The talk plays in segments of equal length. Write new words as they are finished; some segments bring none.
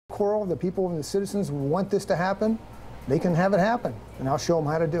Coral, the people and the citizens want this to happen, they can have it happen, and I'll show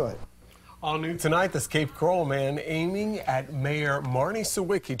them how to do it. All new tonight, this Cape Coral man aiming at Mayor Marnie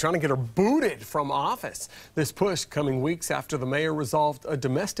Sawicki, trying to get her booted from office. This push coming weeks after the mayor resolved a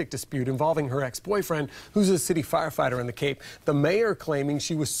domestic dispute involving her ex-boyfriend, who's a city firefighter in the Cape. The mayor claiming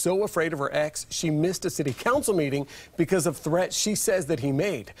she was so afraid of her ex, she missed a city council meeting because of threats she says that he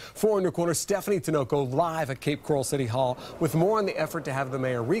made. 4 in your corner, Stephanie Tinoco live at Cape Coral City Hall with more on the effort to have the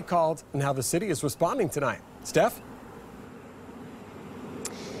mayor recalled and how the city is responding tonight. Steph?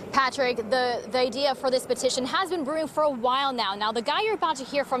 Patrick, the idea for this petition has been brewing for a while now. Now, the guy you're about to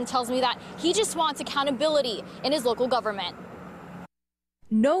hear from tells me that he just wants accountability in his local government.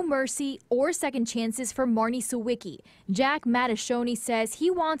 No mercy or second chances for Marnie Sawicki. Jack Matashoni says he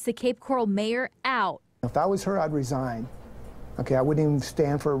wants the Cape Coral mayor out. If I was her, I'd resign. Okay, I wouldn't even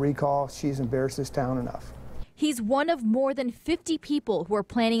stand for a recall. She's embarrassed this town enough. He's one of more than 50 people who are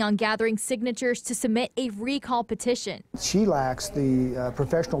planning on gathering signatures to submit a recall petition. She lacks the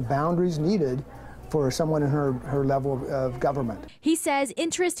professional boundaries needed for someone in her level of government. He says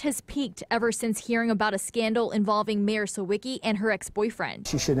interest has peaked ever since hearing about a scandal involving Mayor Sawicki and her ex-boyfriend.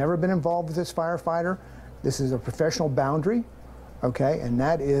 She should never have been involved with this firefighter. This is a professional boundary, okay, and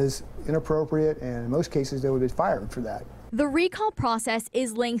that is inappropriate, and in most cases they would be fired for that. The recall process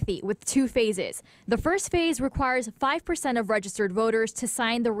is lengthy with 2 phases. The first phase requires 5% of registered voters to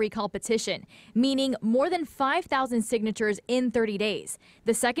sign the recall petition, meaning more than 5,000 signatures in 30 days.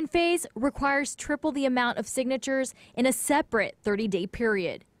 The second phase requires triple the amount of signatures in a separate 30-day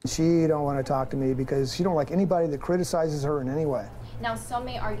period. She don't want to talk to me because she don't like anybody that criticizes her in any way. Now, some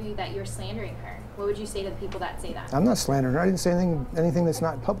may argue that you're slandering her. What would you say to the people that say that? I'm not slandering her. I didn't say anything that's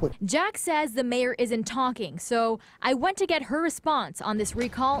not public. Jack says the mayor isn't talking, so I went to get her response on this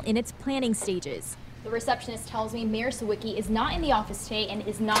recall in its planning stages. The receptionist tells me Mayor Sawicki is not in the office today and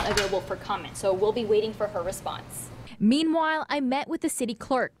is not available for comment, so we'll be waiting for her response. Meanwhile, I met with the city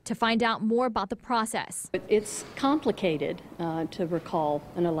clerk to find out more about the process. It's complicated to recall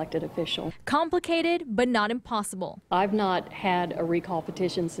an elected official. Complicated, but not impossible. I've not had a recall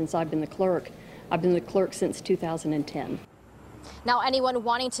petition since I've been the clerk. I've been the clerk since 2010. Now, anyone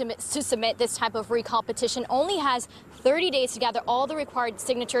wanting to submit this type of recall petition only has 30 days to gather all the required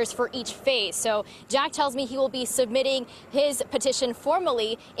signatures for each phase. So Jack tells me he will be submitting his petition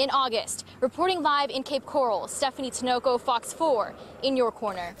formally in August. Reporting live in Cape Coral, Stephanie Tinoco, Fox 4, in your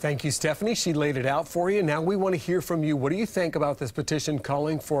corner. Thank you, Stephanie. She laid it out for you. Now we want to hear from you. What do you think about this petition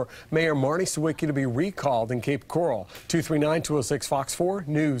calling for Mayor Marnie Sawicki to be recalled in Cape Coral? 239-206 Fox 4,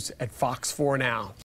 news at Fox 4 Now.